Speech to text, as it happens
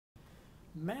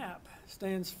MAP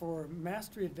stands for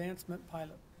Mastery Advancement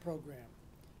Pilot Program.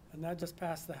 And that just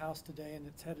passed the House today, and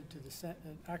it's headed to the Senate,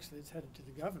 and actually it's headed to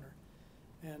the governor.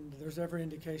 And there's every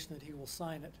indication that he will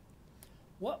sign it.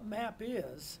 What MAP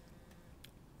is,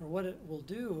 or what it will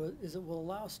do, is it will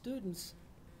allow students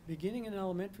beginning in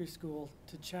elementary school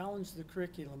to challenge the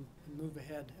curriculum and move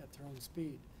ahead at their own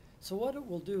speed. So what it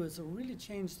will do is it will really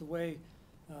change the way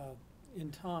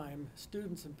in time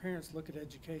students and parents look at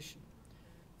education.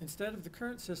 Instead of the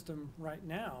current system right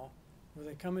now, where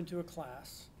they come into a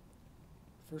class,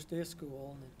 first day of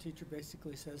school, and the teacher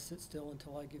basically says, sit still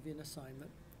until I give you an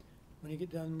assignment. When you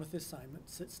get done with the assignment,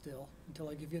 sit still until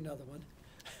I give you another one,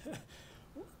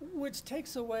 which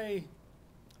takes away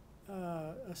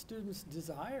a student's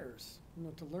desires,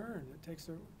 to learn. It takes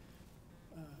their,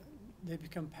 they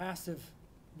become passive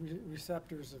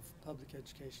receptors of public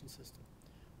education system.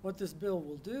 What this bill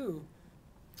will do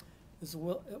is it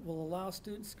will allow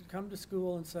students to come to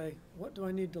school and say, what do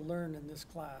I need to learn in this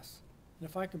class? And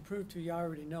if I can prove to you I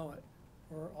already know it,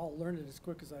 or I'll learn it as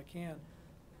quick as I can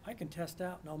test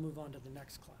out and I'll move on to the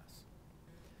next class.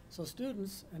 So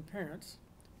students and parents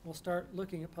will start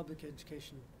looking at public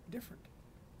education different.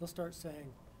 They'll start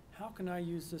saying, how can I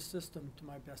use this system to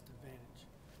my best advantage?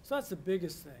 So that's the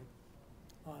biggest thing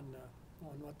on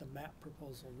what the MAP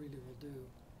proposal really will do.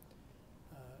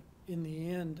 In the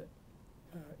end,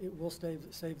 it will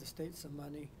save the state some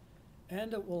money,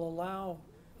 and it will allow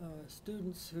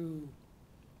students who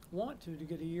want to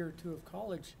get a year or two of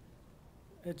college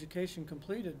education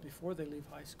completed before they leave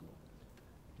high school.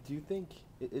 Do you think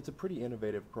it's a pretty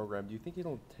innovative program? Do you think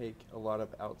it'll take a lot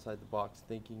of outside-the-box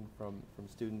thinking from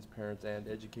students, parents, and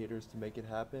educators to make it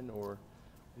happen, or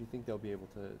do you think they'll be able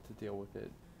to deal with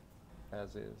it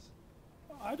as is?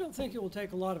 I don't think it will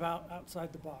take a lot of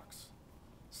outside the box,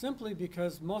 simply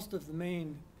because most of the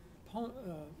main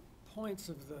points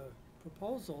of the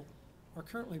proposal are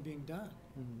currently being done.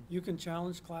 Mm-hmm. You can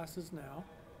challenge classes now,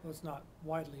 though it's not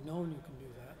widely known you can do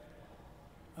that.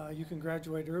 You can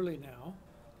graduate early now,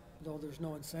 though there's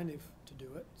no incentive to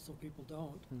do it, so people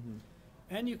don't. Mm-hmm.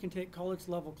 And you can take college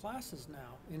level classes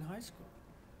now in high school.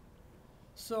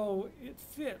 So it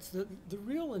fits. The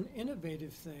real and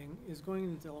innovative thing is going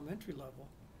into the elementary level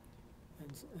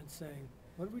and saying,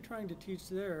 what are we trying to teach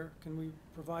there? Can we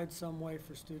provide some way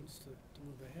for students to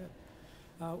move ahead?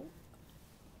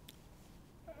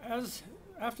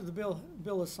 After the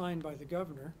bill is signed by the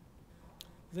governor,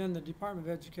 then the Department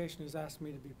of Education has asked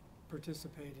me to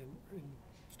participate in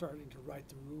starting to write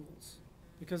the rules,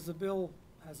 because the bill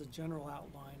has a general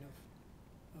outline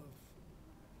of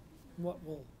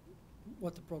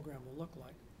what the program will look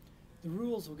like. The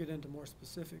rules will get into more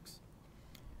specifics.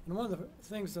 And one of the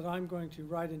things that I'm going to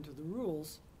write into the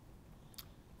rules,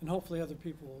 and hopefully other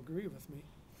people will agree with me,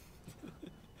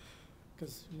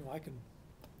 because I can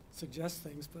suggest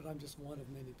things, but I'm just one of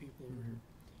many people over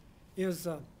here, is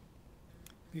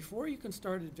before you can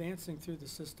start advancing through the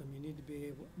system, you need to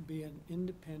be an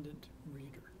independent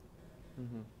reader.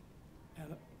 Mm-hmm.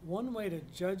 And one way to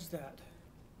judge that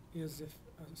is if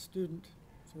a student,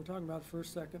 so we're talking about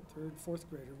first, second, third, fourth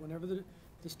grader, whenever the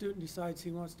student decides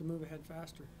he wants to move ahead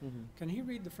faster, mm-hmm. can he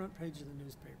read the front page of the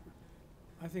newspaper?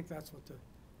 I think that's what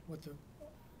the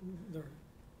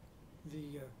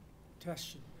test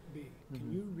should be. Mm-hmm.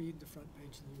 Can you read the front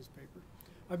page of the newspaper?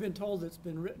 I've been told it's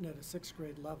been written at a 6th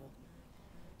grade level.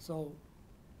 So,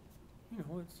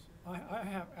 I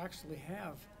actually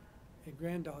have a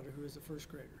granddaughter who is a first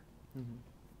grader. Mm-hmm.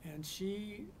 And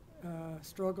she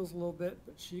struggles a little bit,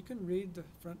 but she can read the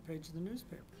front page of the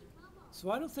newspaper.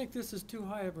 So I don't think this is too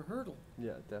high of a hurdle.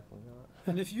 Yeah, definitely not.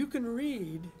 And if you can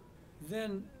read,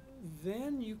 then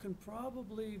you can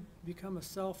probably become a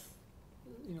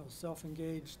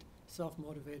self-engaged,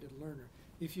 self-motivated learner.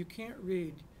 If you can't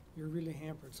read, you're really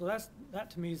hampered. So that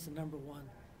to me is the number one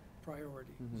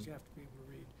priority, mm-hmm. is you have to be able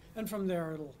to read. And from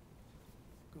there, it'll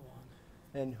go on.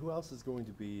 And who else is going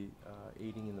to be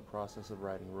aiding in the process of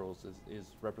writing rules?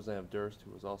 Is Representative Durst,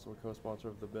 who is also a co-sponsor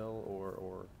of the bill,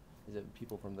 or is it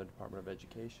people from the Department of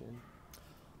Education?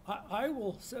 I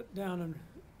will sit down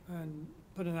and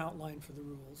put an outline for the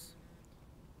rules.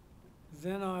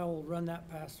 Then I'll run that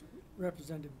past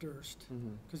Representative Durst,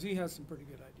 because he has some pretty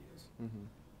good ideas. Mm-hmm.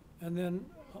 And then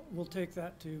we'll take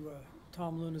that to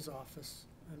Tom Luna's office,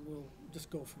 and we'll just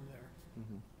go from there.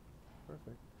 Mm-hmm.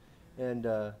 Perfect. And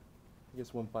I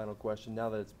guess one final question. Now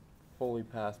that it's fully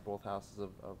passed both houses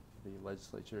of the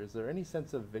legislature, is there any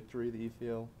sense of victory that you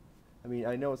feel? I mean,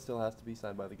 I know it still has to be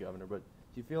signed by the governor, but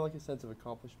do you feel like a sense of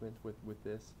accomplishment with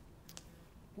this?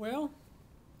 Well,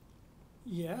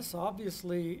 yes,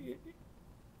 obviously.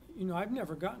 I've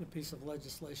never gotten a piece of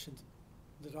legislation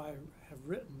that I have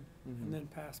written Mhm. and then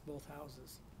pass both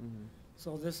houses. Mhm.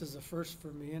 So this is a first for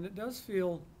me, and it does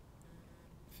feel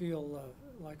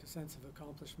like a sense of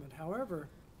accomplishment. However,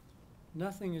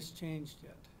 nothing has changed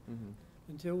yet. Mhm.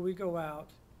 Until we go out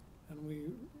and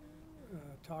we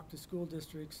talk to school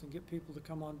districts and get people to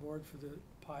come on board for the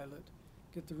pilot,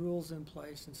 get the rules in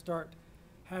place, and start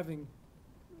having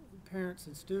parents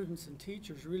and students and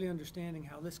teachers really understanding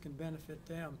how this can benefit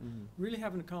them, Mhm. really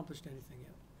haven't accomplished anything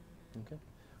yet. Okay.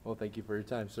 Well, thank you for your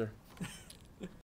time, sir.